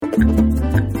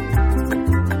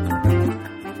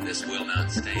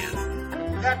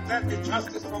democracy,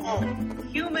 justice for all.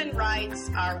 Human rights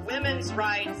are women's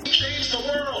rights. Change the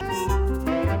world.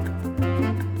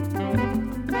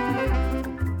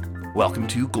 Welcome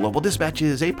to Global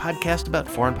Dispatches, a podcast about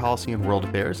foreign policy and world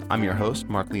affairs. I'm your host,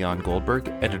 Mark Leon Goldberg,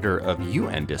 editor of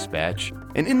UN Dispatch.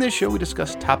 And in this show, we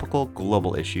discuss topical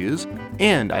global issues,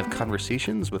 and I have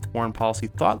conversations with foreign policy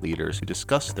thought leaders who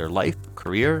discuss their life,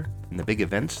 career, and the big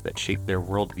events that shape their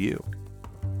worldview.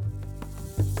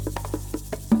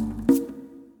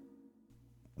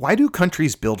 Why do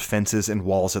countries build fences and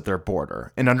walls at their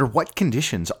border? And under what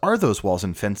conditions are those walls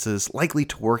and fences likely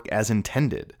to work as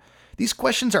intended? These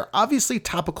questions are obviously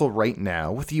topical right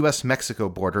now, with the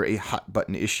U.S.-Mexico border a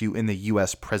hot-button issue in the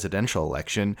U.S. presidential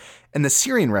election, and the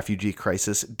Syrian refugee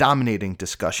crisis dominating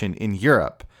discussion in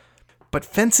Europe. But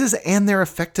fences and their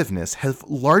effectiveness have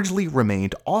largely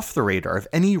remained off the radar of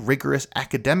any rigorous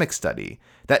academic study,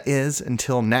 that is,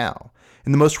 until now.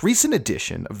 In the most recent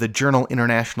edition of the journal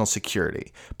International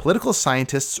Security, political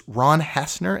scientists Ron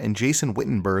Hassner and Jason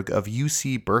Wittenberg of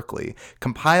UC Berkeley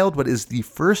compiled what is the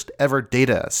first ever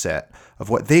data set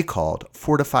of what they called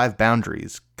 4 to 5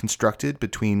 boundaries constructed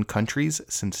between countries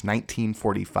since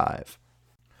 1945.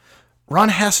 Ron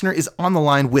Hassner is on the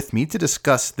line with me to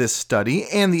discuss this study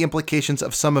and the implications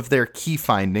of some of their key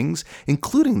findings,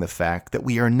 including the fact that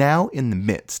we are now in the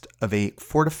midst of a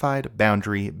fortified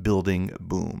boundary building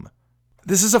boom.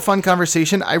 This is a fun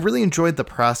conversation. I really enjoyed the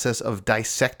process of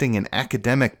dissecting an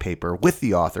academic paper with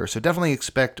the author, so definitely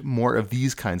expect more of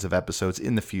these kinds of episodes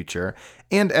in the future.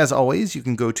 And as always, you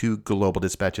can go to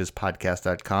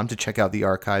globaldispatchespodcast.com to check out the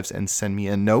archives and send me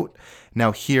a note.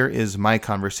 Now here is my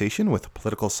conversation with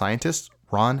political scientist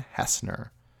Ron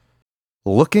Hassner.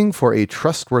 Looking for a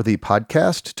trustworthy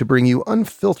podcast to bring you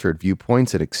unfiltered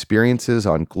viewpoints and experiences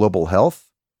on global health?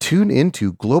 Tune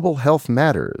into Global Health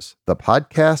Matters, the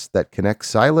podcast that connects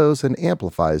silos and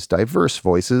amplifies diverse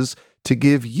voices to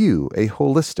give you a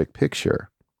holistic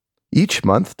picture. Each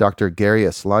month, Dr. Gary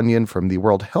Aslanyan from the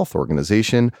World Health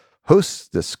Organization hosts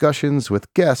discussions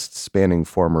with guests spanning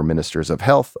former ministers of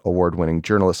health, award-winning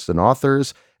journalists and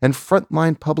authors, and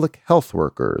frontline public health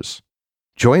workers.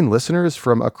 Join listeners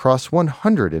from across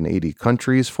 180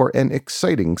 countries for an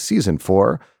exciting Season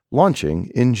 4, launching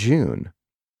in June.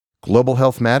 Global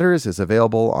Health Matters is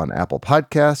available on Apple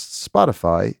Podcasts,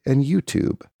 Spotify, and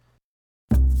YouTube.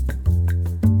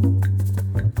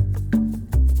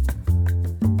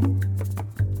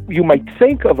 You might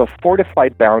think of a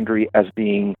fortified boundary as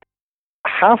being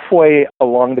halfway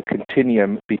along the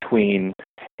continuum between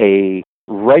a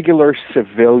regular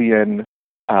civilian,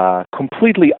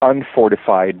 completely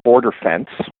unfortified border fence,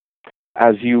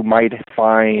 as you might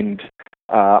find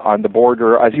on the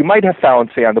border, as you might have found,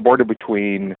 say, on the border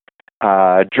between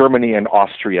Germany and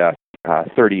Austria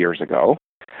 30 years ago,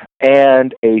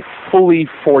 and a fully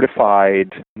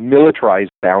fortified, militarized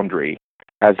boundary,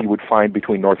 as you would find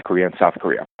between North Korea and South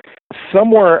Korea.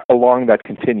 Somewhere along that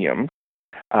continuum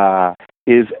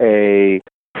is a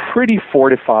pretty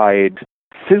fortified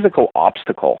physical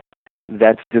obstacle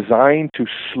that's designed to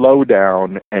slow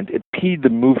down and impede the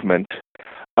movement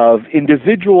of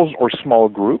individuals or small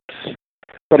groups,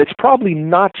 but it's probably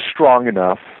not strong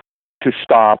enough to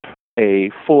stop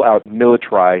a full-out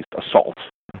militarized assault,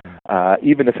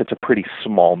 even if it's a pretty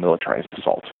small militarized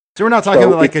assault. So we're not talking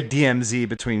about like a DMZ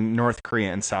between North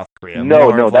Korea and South Korea?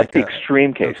 No, that's the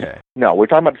extreme case. Okay. No, we're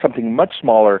talking about something much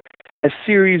smaller, a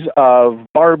series of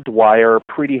barbed wire,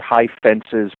 pretty high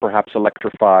fences, perhaps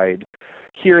electrified.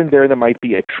 Here and there might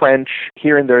be a trench.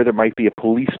 Here and there might be a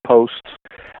police post.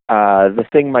 The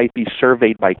thing might be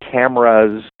surveyed by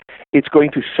cameras. It's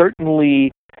going to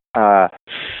certainly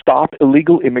stop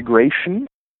illegal immigration,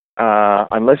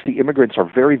 unless the immigrants are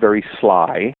very, very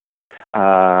sly.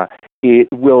 It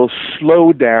will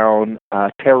slow down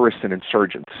terrorists and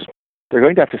insurgents. They're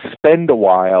going to have to spend a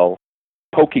while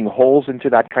poking holes into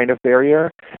that kind of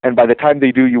barrier, and by the time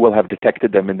they do, you will have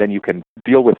detected them, and then you can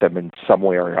deal with them in some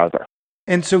way or other.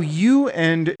 And so you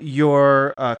and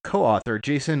your co-author,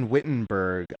 Jason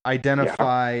Wittenberg,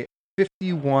 identify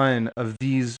 51 of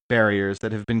these barriers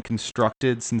that have been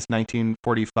constructed since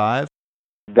 1945?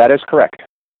 That is correct.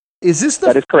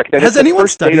 That is correct. Has anyone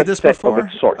studied this before?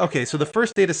 Okay, so the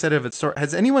first data set of its sort.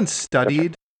 Has anyone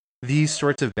studied these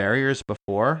sorts of barriers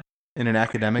before in an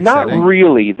academic setting? Not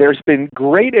really. There's been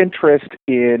great interest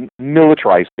in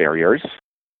militarized barriers.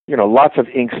 You know, lots of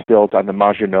ink spilled on the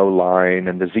Maginot Line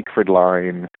and the Siegfried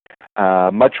Line.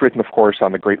 Much written, of course,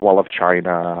 on the Great Wall of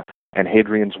China and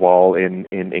Hadrian's Wall in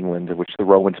England, which the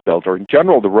Romans built, or in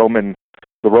general the Roman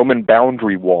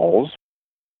boundary walls.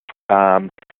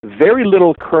 Very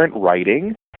little current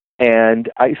writing,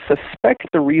 And I suspect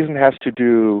the reason has to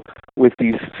do with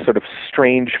these sort of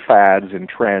strange fads and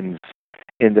trends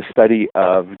in the study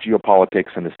of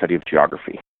geopolitics and the study of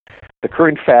geography. The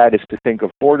current fad is to think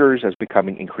of borders as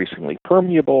becoming increasingly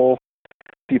permeable.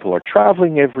 People are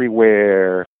traveling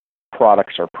everywhere.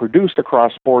 Products are produced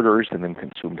across borders and then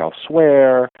consumed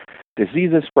elsewhere.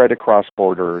 Diseases spread across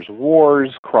borders.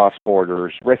 Wars cross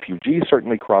borders. Refugees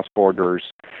certainly cross borders.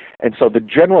 And so the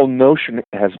general notion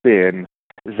has been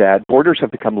that borders have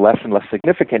become less and less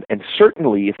significant, and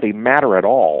certainly if they matter at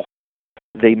all,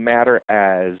 they matter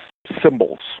as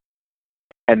symbols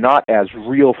and not as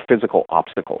real physical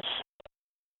obstacles.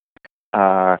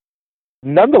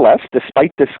 Nonetheless,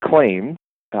 despite this claim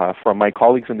from my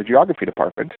colleagues in the geography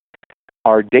department,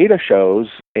 our data shows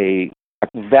a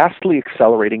vastly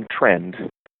accelerating trend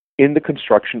in the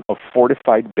construction of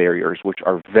fortified barriers, which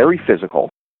are very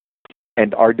physical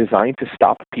and are designed to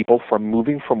stop people from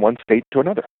moving from one state to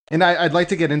another. And I'd like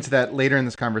to get into that later in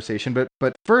this conversation,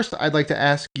 but first I'd like to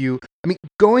ask you,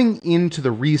 going into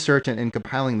the research and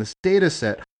compiling this data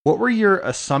set, what were your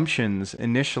assumptions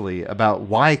initially about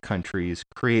why countries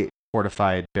create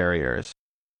fortified barriers?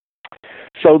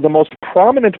 So the most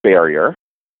prominent barrier,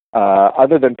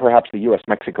 other than perhaps the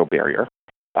U.S.-Mexico barrier,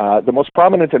 the most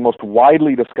prominent and most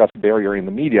widely discussed barrier in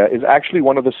the media is actually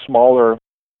one of the smaller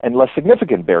and less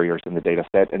significant barriers in the data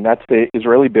set, and that's the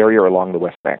Israeli barrier along the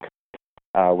West Bank,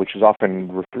 which is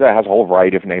often, that has a whole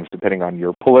variety of names depending on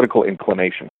your political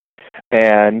inclination.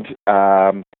 And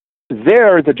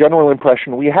there, the general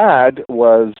impression we had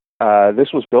was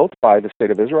this was built by the State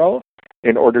of Israel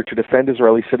in order to defend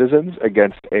Israeli citizens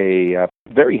against a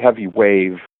very heavy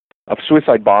wave of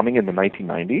suicide bombing in the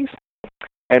 1990s.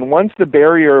 And once the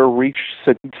barrier reached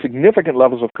significant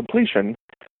levels of completion,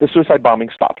 the suicide bombing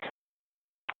stopped.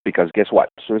 Because guess what?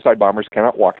 Suicide bombers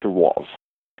cannot walk through walls.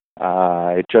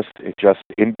 It just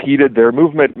impeded their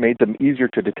movement, made them easier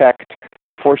to detect,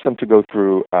 forced them to go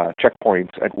through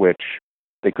checkpoints at which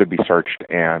they could be searched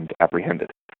and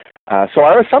apprehended. So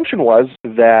our assumption was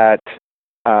that,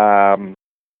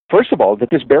 first of all, that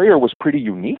this barrier was pretty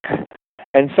unique,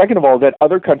 and second of all, that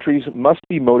other countries must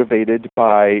be motivated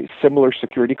by similar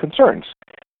security concerns.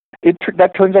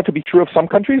 That turns out to be true of some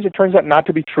countries. It turns out not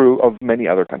to be true of many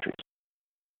other countries.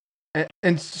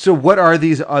 And so what are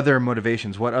these other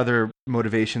motivations? What other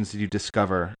motivations did you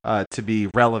discover to be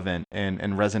relevant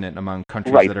and resonant among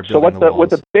countries that are building the walls? What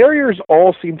the barriers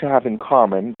all seem to have in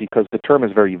common, because the term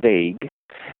is very vague,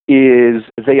 is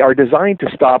they are designed to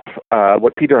stop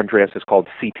what Peter Andreas has called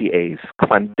CTAs,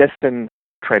 clandestine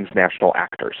transnational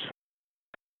actors.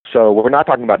 So we're not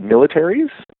talking about militaries.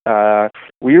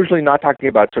 We're usually not talking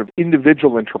about sort of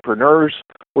individual entrepreneurs.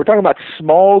 We're talking about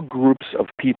small groups of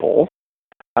people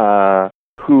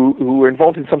who are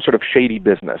involved in some sort of shady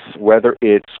business, whether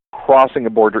it's crossing a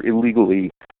border illegally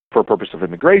for a purpose of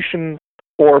immigration,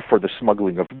 or for the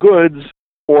smuggling of goods,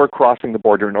 or crossing the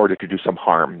border in order to do some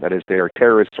harm. That is, they are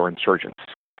terrorists or insurgents.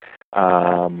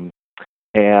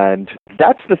 And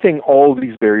that's the thing all of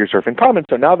these barriers have in common.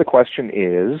 So now the question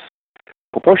is,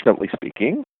 proportionately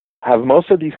speaking, have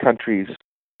most of these countries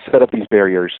set up these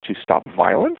barriers to stop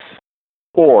violence,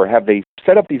 or have they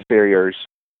set up these barriers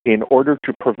in order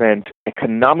to prevent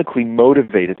economically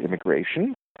motivated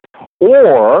immigration?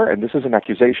 Or, and this is an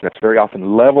accusation that's very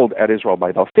often leveled at Israel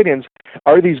by Palestinians,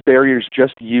 are these barriers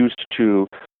just used to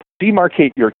demarcate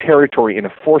your territory in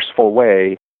a forceful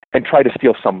way and try to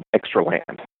steal some extra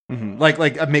land? Mm-hmm.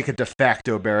 Like make a de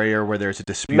facto barrier where there's a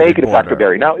disputed Make a de facto border.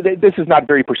 barrier. Now, this is not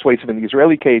very persuasive in the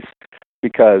Israeli case,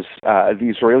 because the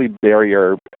Israeli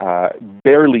barrier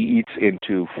barely eats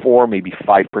into 4, maybe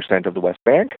 5% of the West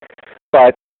Bank.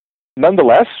 But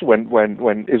nonetheless, when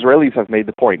Israelis have made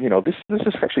the point, this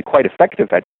is actually quite effective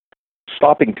at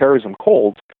stopping terrorism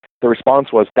cold, the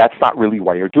response was, that's not really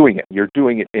why you're doing it. You're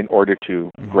doing it in order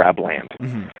to grab land.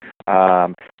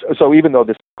 Mm-hmm. So even though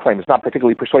this claim is not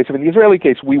particularly persuasive in the Israeli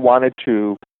case, we wanted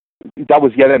to, that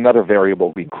was yet another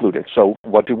variable we included. So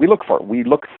what did we look for? We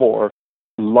looked for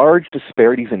large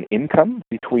disparities in income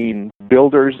between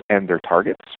builders and their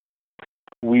targets.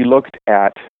 We looked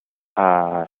at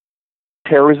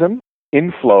terrorism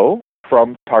inflow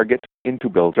from target into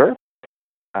builder.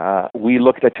 We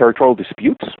looked at territorial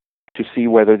disputes to see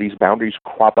whether these boundaries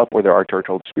crop up where there are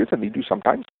territorial disputes, and they do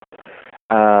sometimes.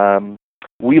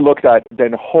 We looked at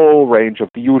then a whole range of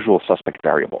the usual suspect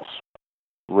variables: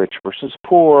 rich versus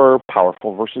poor,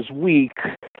 powerful versus weak.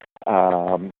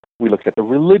 We looked at the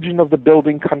religion of the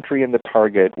building country and the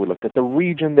target. We looked at the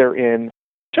region they're in,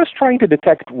 just trying to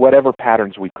detect whatever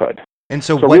patterns we could. And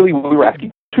so really, we were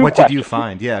asking two questions. What did you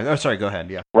find? Yeah. Oh, sorry. Go ahead.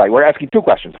 Yeah. Right. We're asking two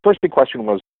questions. The first big question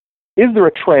was, is there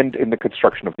a trend in the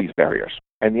construction of these barriers?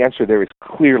 And the answer there is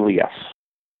clearly yes.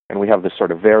 And we have this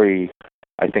sort of very,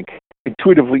 I think,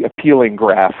 intuitively appealing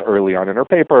graph early on in our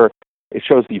paper. It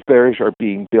shows these barriers are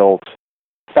being built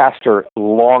faster,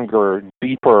 longer,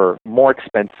 deeper, more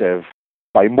expensive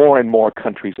by more and more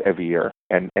countries every year,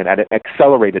 and at an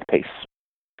accelerated pace.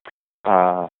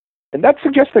 And that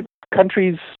suggests that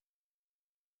countries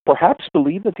perhaps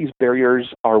believe that these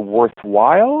barriers are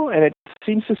worthwhile, and it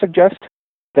seems to suggest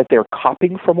that they're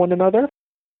copying from one another.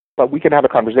 But we can have a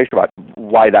conversation about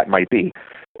why that might be.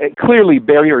 Clearly,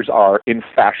 barriers are in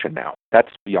fashion now.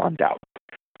 That's beyond doubt.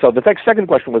 So the second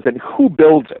question was then, who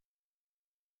builds it?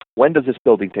 When does this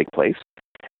building take place?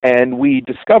 And we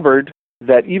discovered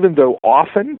that even though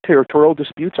often territorial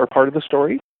disputes are part of the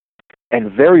story,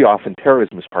 and very often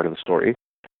terrorism is part of the story,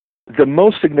 the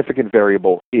most significant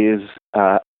variable is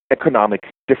economic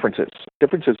differences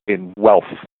in wealth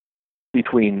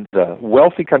between the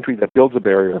wealthy country that builds a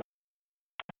barrier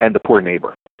and the poor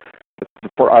neighbor.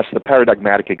 For us, the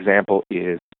paradigmatic example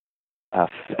is a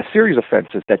series of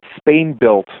fences that Spain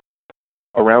built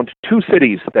around two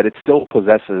cities that it still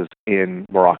possesses in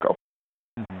Morocco.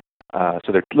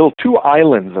 So they're little tiny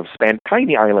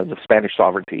islands of Spanish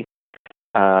sovereignty,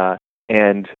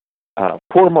 and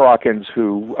poor Moroccans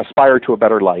who aspire to a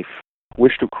better life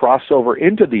wish to cross over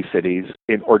into these cities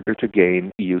in order to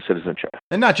gain EU citizenship.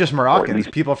 And not just Moroccans,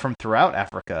 people from throughout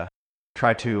Africa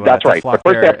try to. That's right. But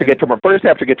first, they have to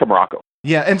get to Morocco.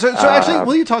 Yeah, and so actually,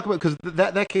 will you talk about, because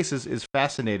that case is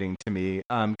fascinating to me,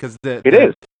 because the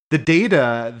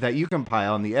data that you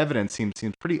compile and the evidence seems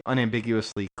pretty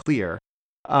unambiguously clear.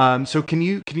 So can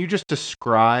you just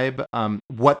describe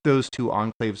what those two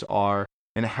enclaves are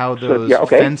and how those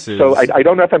fences... So I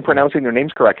don't know if I'm pronouncing their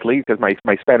names correctly, because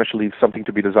my Spanish leaves something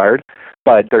to be desired,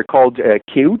 but they're called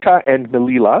Ceuta and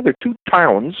Melilla. They're two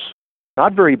towns,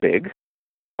 not very big,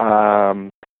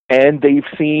 and they've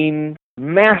seen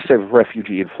massive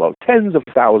refugee inflow, tens of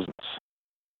thousands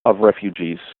of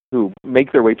refugees who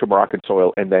make their way to Moroccan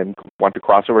soil and then want to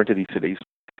cross over into these cities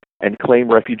and claim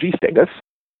refugee status,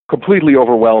 completely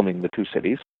overwhelming the two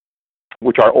cities,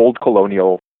 which are old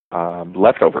colonial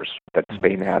leftovers that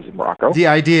Spain has in Morocco. The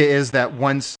idea is that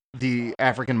once the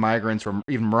African migrants or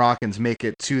even Moroccans make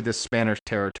it to the Spanish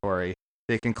territory,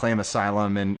 they can claim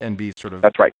asylum and be sort of...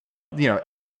 That's right.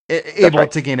 Able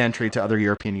to gain entry to other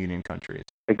European Union countries.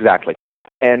 Exactly.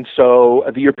 And so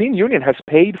the European Union has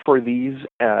paid for these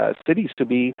cities to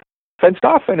be fenced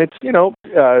off, and it's,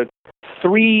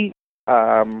 three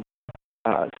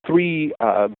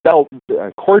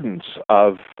cordons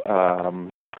of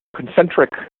concentric,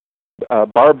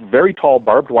 very tall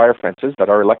barbed wire fences that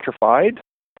are electrified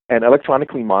and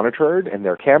electronically monitored, and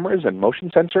their cameras and motion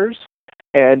sensors,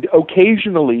 and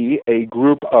occasionally a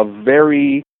group of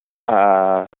very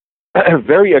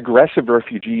very aggressive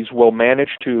refugees will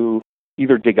manage to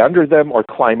either dig under them or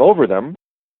climb over them.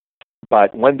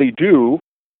 But when they do,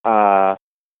 the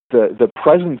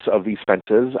presence of these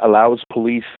fences allows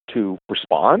police to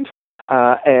respond,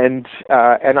 and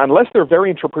unless they're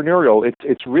very entrepreneurial,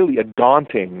 it's really a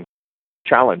daunting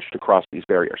challenge to cross these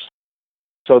barriers.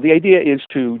 So the idea is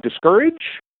to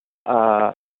discourage,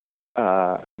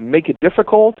 make it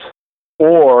difficult,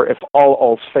 or if all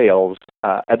else fails,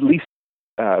 at least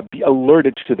be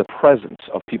alerted to the presence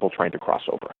of people trying to cross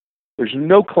over. There's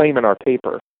no claim in our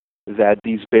paper that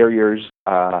these barriers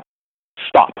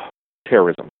stop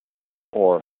terrorism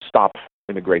or stop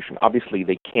immigration. Obviously,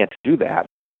 they can't do that,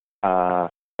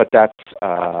 but that's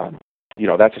a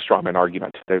strawman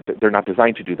argument. They're not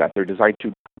designed to do that. They're designed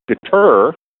to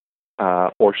deter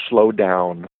or slow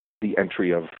down the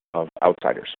entry of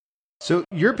outsiders. So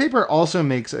your paper also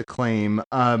makes a claim,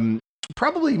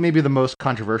 probably maybe the most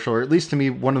controversial, or at least to me,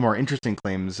 one of the more interesting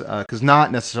claims, because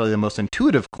not necessarily the most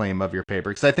intuitive claim of your paper,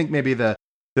 because I think maybe the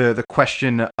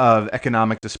question of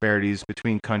economic disparities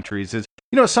between countries is,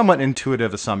 a somewhat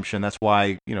intuitive assumption. That's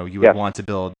why, you would want to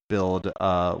build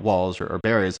walls or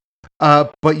barriers.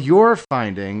 But you're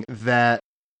finding that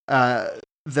the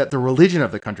religion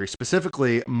of the country,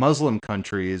 specifically Muslim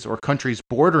countries or countries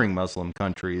bordering Muslim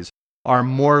countries, are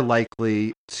more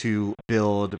likely to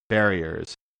build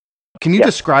barriers. Can you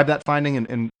describe that finding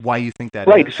and why you think that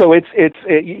is? Right. So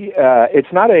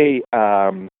it's not a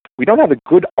we don't have a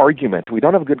good argument. We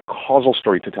don't have a good causal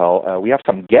story to tell. We have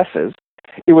some guesses.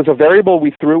 It was a variable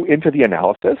we threw into the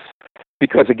analysis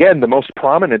because, again, the most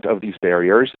prominent of these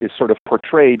barriers is sort of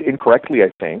portrayed incorrectly,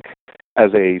 I think,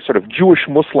 as a sort of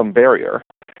Jewish-Muslim barrier.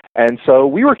 And so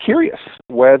we were curious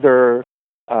whether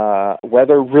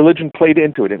religion played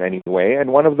into it in any way.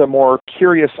 And one of the more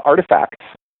curious artifacts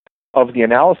of the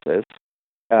analysis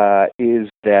is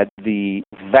that the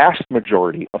vast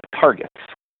majority of targets,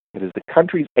 that is, the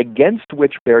countries against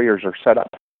which barriers are set up,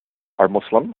 are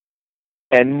Muslim,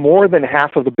 and more than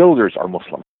half of the builders are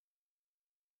Muslim.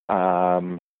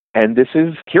 And this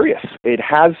is curious. It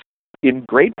has, in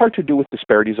great part, to do with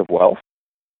disparities of wealth.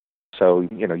 So,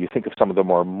 you think of some of the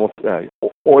more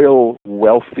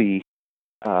oil-wealthy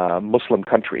Muslim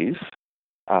countries,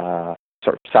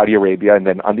 sort of Saudi Arabia, and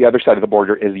then on the other side of the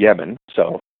border is Yemen.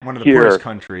 So one of the poorest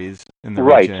countries in the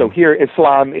right. region. So here,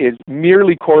 Islam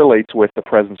merely correlates with the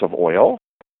presence of oil.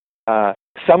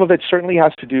 Some of it certainly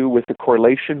has to do with the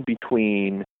correlation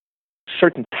between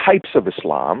certain types of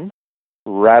Islam,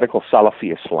 radical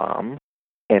Salafi Islam,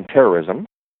 and terrorism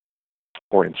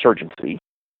or insurgency.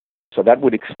 So that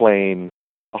would explain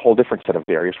a whole different set of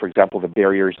barriers. For example, the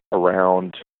barriers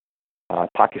around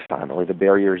Pakistan or the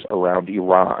barriers around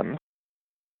Iran.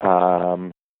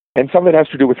 And some of it has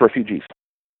to do with refugees.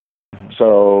 Mm-hmm.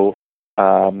 So,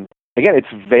 again, it's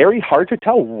very hard to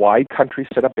tell why countries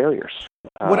set up barriers.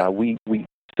 We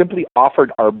simply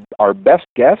offered our best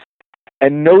guess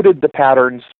and noted the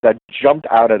patterns that jumped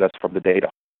out at us from the data.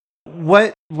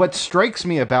 What strikes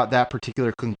me about that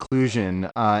particular conclusion,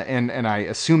 and I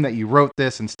assume that you wrote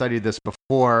this and studied this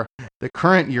before the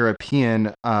current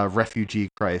European refugee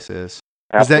crisis,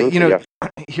 Absolutely, is that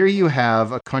yes. Here you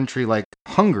have a country like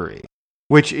Hungary,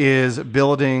 which is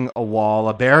building a wall,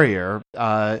 a barrier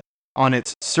on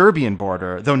its Serbian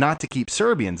border, though not to keep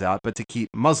Serbians out, but to keep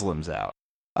Muslims out.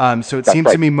 So it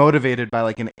seems to me motivated by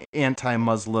like an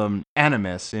anti-Muslim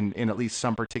animus in at least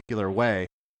some particular way.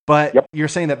 But you're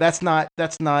saying that that's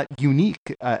not unique,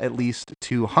 at least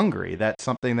to Hungary. That's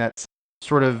something that's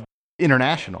sort of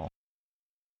international.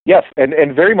 Yes,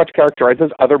 and very much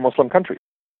characterizes other Muslim countries.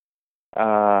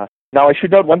 Now, I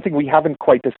should note one thing we haven't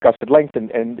quite discussed at length,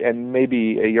 and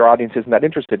maybe your audience isn't that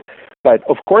interested, but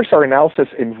of course our analysis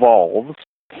involves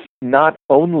not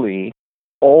only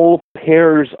all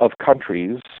pairs of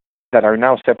countries that are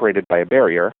now separated by a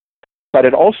barrier, but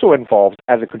it also involves,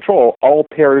 as a control, all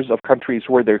pairs of countries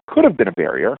where there could have been a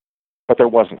barrier, but there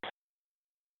wasn't.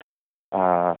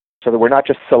 So that we're not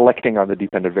just selecting on the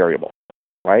dependent variable,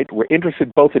 right? We're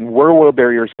interested both in where were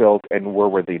barriers built and where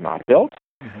were they not built.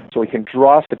 Mm-hmm. So we can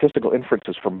draw statistical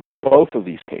inferences from both of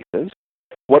these cases.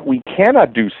 What we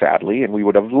cannot do, sadly, and we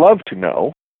would have loved to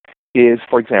know, is,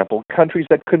 for example, countries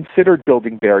that considered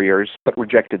building barriers but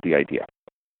rejected the idea,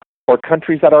 or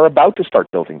countries that are about to start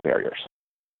building barriers,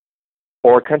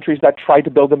 or countries that tried to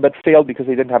build them but failed because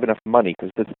they didn't have enough money,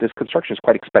 because this construction is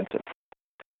quite expensive.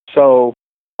 So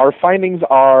our findings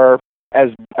are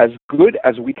as good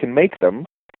as we can make them.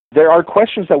 There are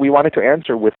questions that we wanted to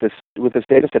answer with this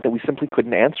data set that we simply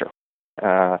couldn't answer.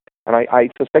 And I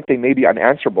suspect they may be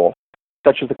unanswerable,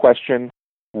 such as the question,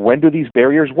 when do these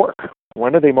barriers work?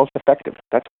 When are they most effective?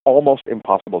 That's almost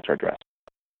impossible to address.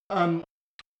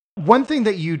 One thing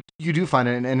that you do find,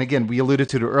 and again, we alluded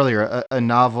to it earlier, a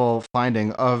novel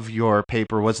finding of your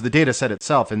paper was the data set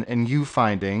itself, and you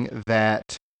finding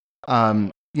that,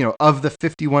 of the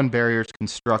 51 barriers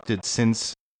constructed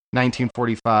since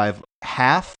 1945,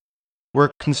 half were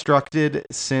constructed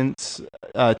since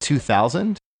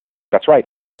 2000? That's right.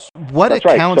 What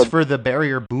accounts for the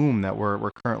barrier boom that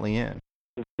we're currently in?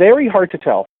 Very hard to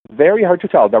tell. Very hard to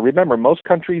tell. Now remember, most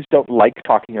countries don't like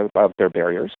talking about their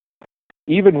barriers.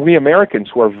 Even we Americans,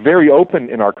 who are very open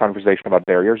in our conversation about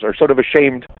barriers, are sort of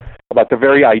ashamed about the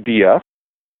very idea,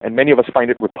 and many of us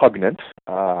find it repugnant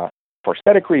for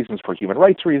aesthetic reasons, for human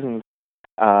rights reasons,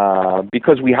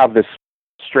 because we have this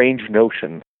strange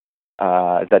notion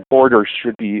that borders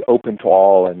should be open to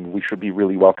all and we should be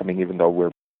really welcoming, even though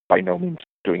we're by no means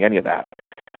doing any of that.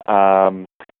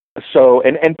 So,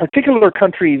 and particular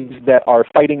countries that are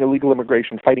fighting illegal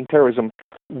immigration, fighting terrorism,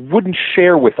 wouldn't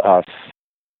share with us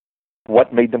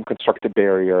what made them construct a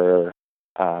barrier,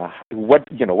 what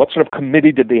sort of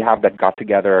committee did they have that got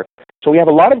together. So we have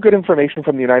a lot of good information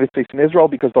from the United States and Israel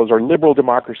because those are liberal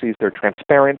democracies. They're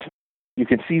transparent. You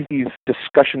can see these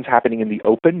discussions happening in the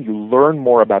open. You learn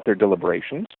more about their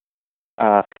deliberations.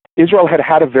 Israel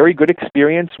had a very good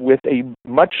experience with a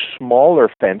much smaller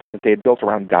fence that they had built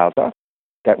around Gaza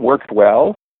that worked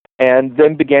well, and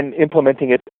then began implementing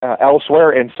it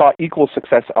elsewhere and saw equal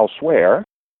success elsewhere.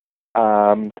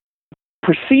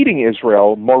 Preceding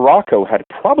Israel, Morocco had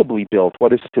probably built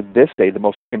what is to this day the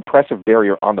most impressive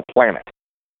barrier on the planet.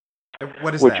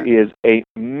 What is which that? Is a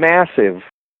massive,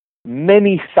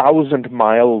 many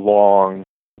thousand-mile-long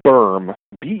berm.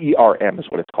 BERM is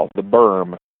what it's called, the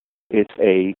berm. It's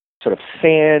a sort of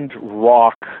sand,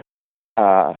 rock,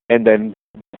 and then,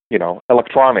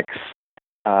 electronics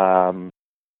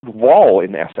wall,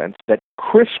 in essence, that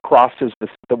crisscrosses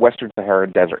the Western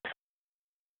Saharan Desert,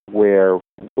 where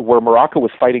Morocco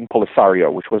was fighting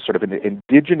Polisario, which was sort of an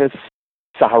indigenous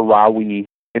Sahrawi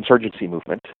insurgency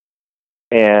movement.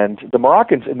 And the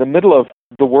Moroccans, in the middle of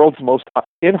the world's most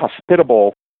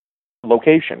inhospitable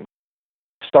location,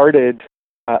 started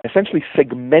essentially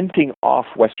segmenting off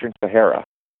Western Sahara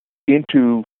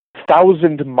into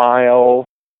 1,000-mile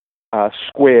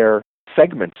square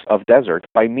segments of desert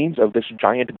by means of this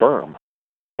giant berm,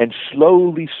 and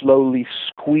slowly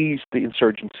squeezed the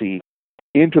insurgency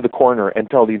into the corner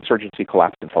until the insurgency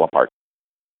collapsed and fell apart.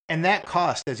 And that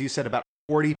cost, as you said, about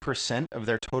 40% of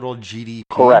their total GDP?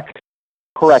 Correct.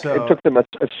 So, it took them a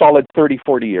solid 30,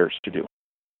 40 years to do.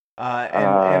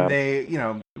 And they,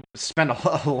 spent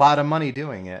a lot of money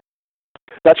doing it.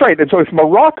 That's right. And so if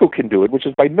Morocco can do it, which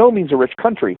is by no means a rich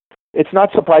country, it's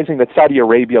not surprising that Saudi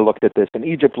Arabia looked at this, and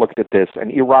Egypt looked at this,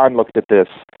 and Iran looked at this,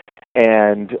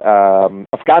 and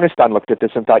Afghanistan looked at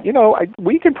this and thought,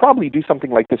 we can probably do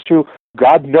something like this too.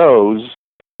 God knows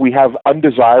we have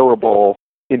undesirable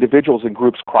individuals and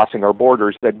groups crossing our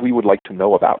borders that we would like to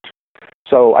know about.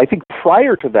 So I think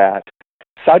prior to that,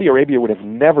 Saudi Arabia would have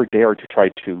never dared to try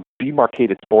to demarcate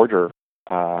its border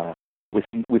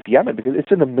with Yemen, because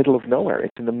it's in the middle of nowhere.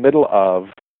 It's in the middle of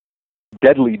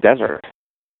deadly desert.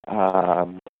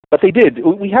 But they did.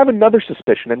 We have another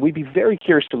suspicion, and we'd be very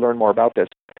curious to learn more about this.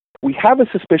 We have a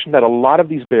suspicion that a lot of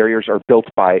these barriers are built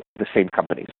by the same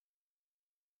companies.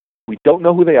 We don't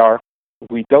know who they are.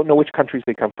 We don't know which countries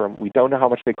they come from. We don't know how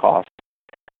much they cost.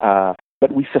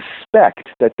 But we suspect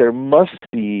that there must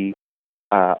be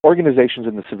organizations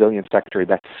in the civilian sector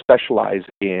that specialize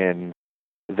in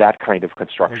that kind of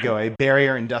construction. There you go, a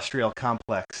barrier industrial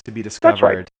complex to be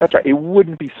discovered. That's right. It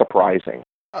wouldn't be surprising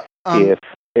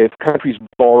if countries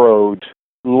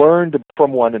learned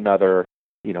from one another.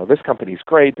 This company's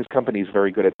great. This company's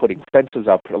very good at putting fences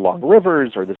up along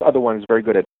rivers, or this other one is very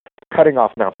good at cutting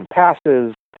off mountain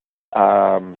passes.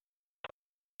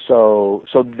 So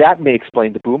that may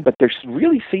explain the boom, but there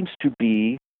really seems to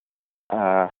be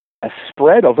a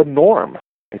spread of a norm.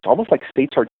 It's almost like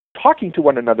states are talking to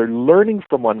one another, learning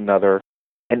from one another,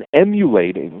 and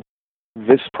emulating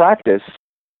this practice.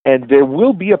 And there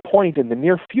will be a point in the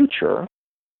near future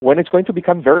when it's going to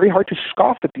become very hard to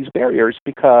scoff at these barriers,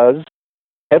 because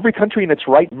every country in its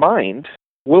right mind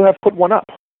will have put one up.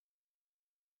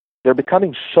 They're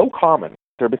becoming so common,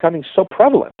 they're becoming so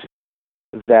prevalent,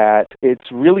 that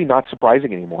it's really not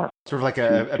surprising anymore. Sort of like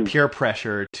a peer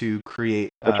pressure to create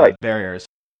barriers.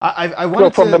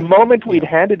 So from the moment we'd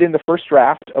handed in the first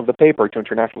draft of the paper to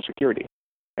International Security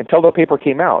until the paper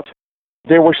came out,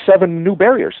 there were 7 new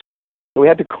barriers. So we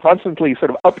had to constantly sort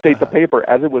of update the paper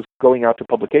as it was going out to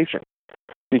publication,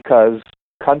 because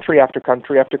country after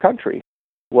country after country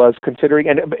was considering,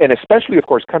 and especially, of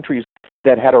course, countries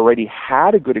that had already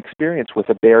had a good experience with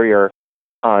a barrier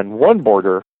on one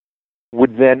border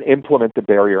would then implement the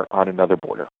barrier on another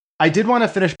border. I did want to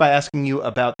finish by asking you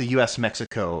about the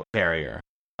U.S.-Mexico barrier.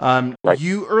 Right.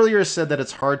 You earlier said that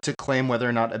it's hard to claim whether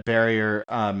or not a barrier,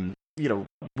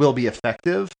 will be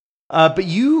effective. But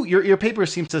your paper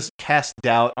seems to cast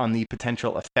doubt on the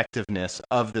potential effectiveness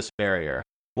of this barrier.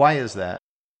 Why is that?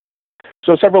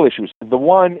 So several issues. The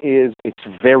one is it's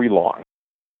very long.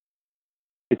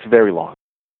 It's very long.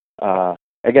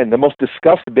 Again, the most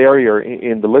discussed barrier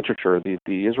in the literature,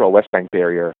 the Israel-West Bank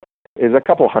barrier, is a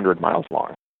couple hundred miles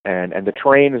long. And the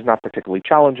terrain is not particularly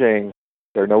challenging.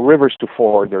 There are no rivers to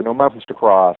ford. There are no mountains to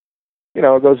cross. It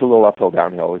goes a little uphill,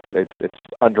 downhill. It's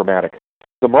undramatic.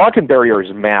 The Moroccan barrier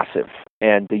is massive,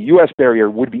 and the U.S. barrier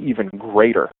would be even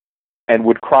greater and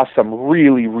would cross some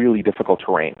really, really difficult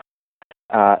terrain.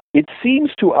 It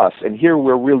seems to us, and here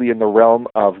we're really in the realm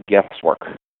of guesswork,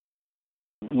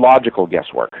 logical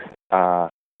guesswork,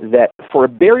 that for a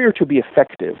barrier to be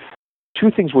effective,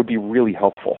 2 things would be really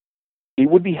helpful. It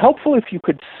would be helpful if you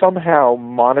could somehow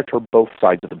monitor both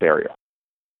sides of the barrier,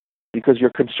 because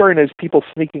your concern is people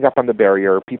sneaking up on the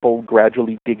barrier, people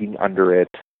gradually digging under it,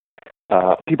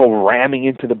 people ramming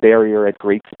into the barrier at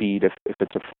great speed if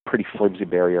it's a pretty flimsy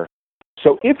barrier.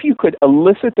 So if you could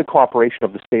elicit the cooperation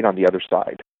of the state on the other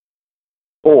side,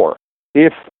 or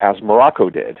if, as Morocco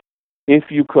did, if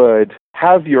you could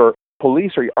have your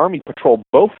police or your army patrol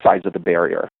both sides of the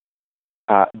barrier,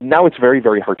 now it's very,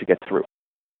 very hard to get through.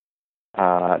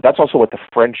 That's also what the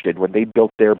French did when they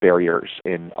built their barriers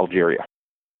in Algeria.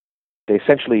 They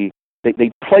essentially,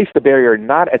 they placed the barrier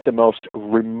not at the most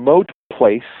remote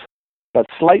place, but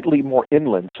slightly more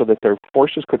inland so that their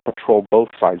forces could patrol both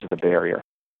sides of the barrier.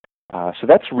 So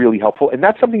that's really helpful, and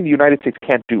that's something the United States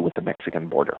can't do with the Mexican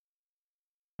border,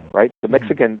 right? The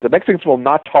Mexicans will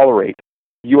not tolerate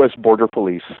U.S. border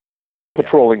police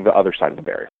patrolling the other side of the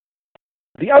barrier.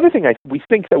 The other thing we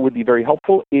think that would be very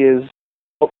helpful is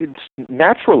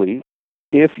naturally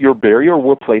if your barrier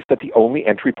were placed at the only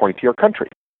entry point to your country.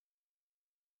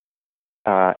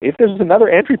 If there's another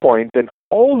entry point, then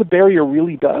all the barrier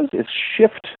really does is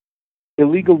shift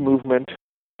illegal movement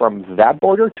from that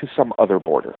border to some other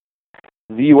border.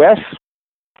 The U.S.,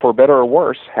 for better or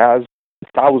worse, has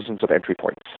thousands of entry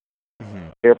points.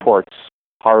 Airports,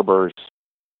 harbors,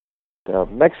 the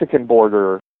Mexican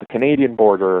border, the Canadian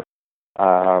border.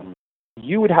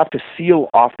 You would have to seal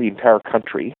off the entire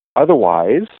country.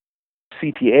 Otherwise,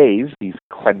 CTAs, these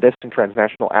clandestine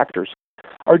transnational actors,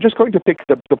 are just going to pick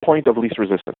the point of least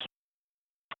resistance.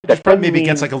 That maybe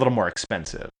gets like a little more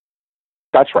expensive.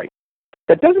 That's right.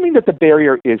 That doesn't mean that the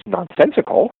barrier is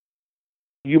nonsensical.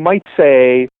 You might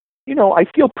say, I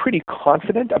feel pretty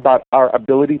confident about our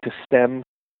ability to stem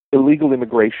illegal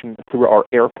immigration through our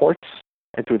airports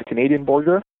and through the Canadian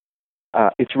border.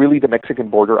 It's really the Mexican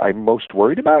border I'm most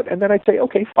worried about. And then I'd say,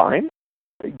 okay, fine,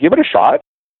 give it a shot,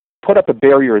 put up a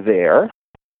barrier there,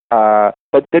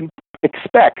 but then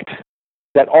expect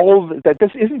that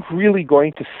this isn't really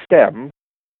going to stem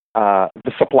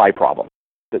the supply problem.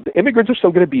 The immigrants are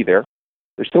still going to be there.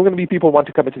 There's still going to be people who want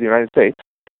to come into the United States.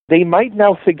 They might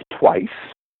now think twice.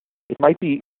 It might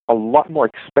be a lot more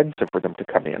expensive for them to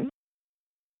come in.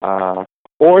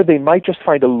 Or they might just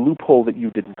find a loophole that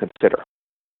you didn't consider.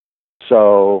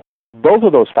 So both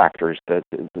of those factors,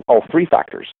 all three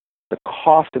factors, the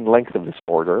cost and length of this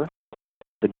border,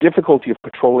 the difficulty of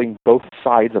patrolling both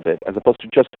sides of it, as opposed to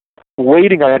just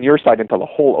waiting on your side until the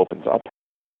hole opens up,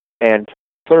 and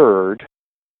third,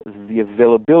 the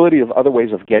availability of other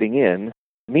ways of getting in,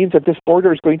 means that this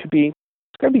border is going to be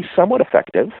somewhat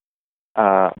effective,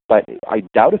 but I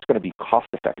doubt it's going to be cost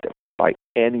effective by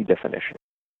any definition.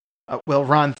 Well,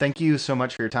 Ron, thank you so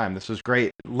much for your time. This was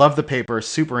great. Love the paper.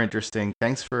 Super interesting.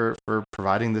 Thanks for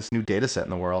providing this new data set in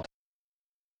the world.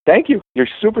 Thank you. You're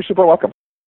super, super welcome.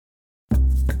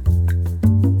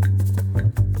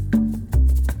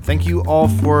 Thank you all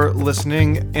for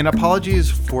listening, and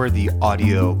apologies for the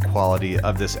audio quality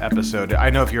of this episode. I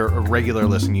know if you're a regular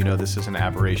listener, you know this is an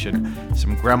aberration.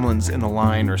 Some gremlins in the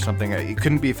line or something. It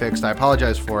couldn't be fixed. I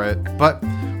apologize for it, but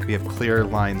we have clear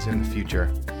lines in the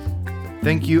future.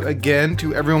 Thank you again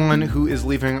to everyone who is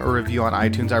leaving a review on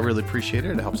iTunes. I really appreciate it.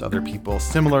 It helps other people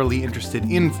similarly interested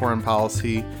in foreign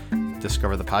policy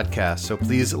discover the podcast. So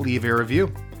please leave a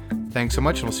review. Thanks so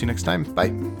much, and we'll see you next time.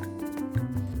 Bye.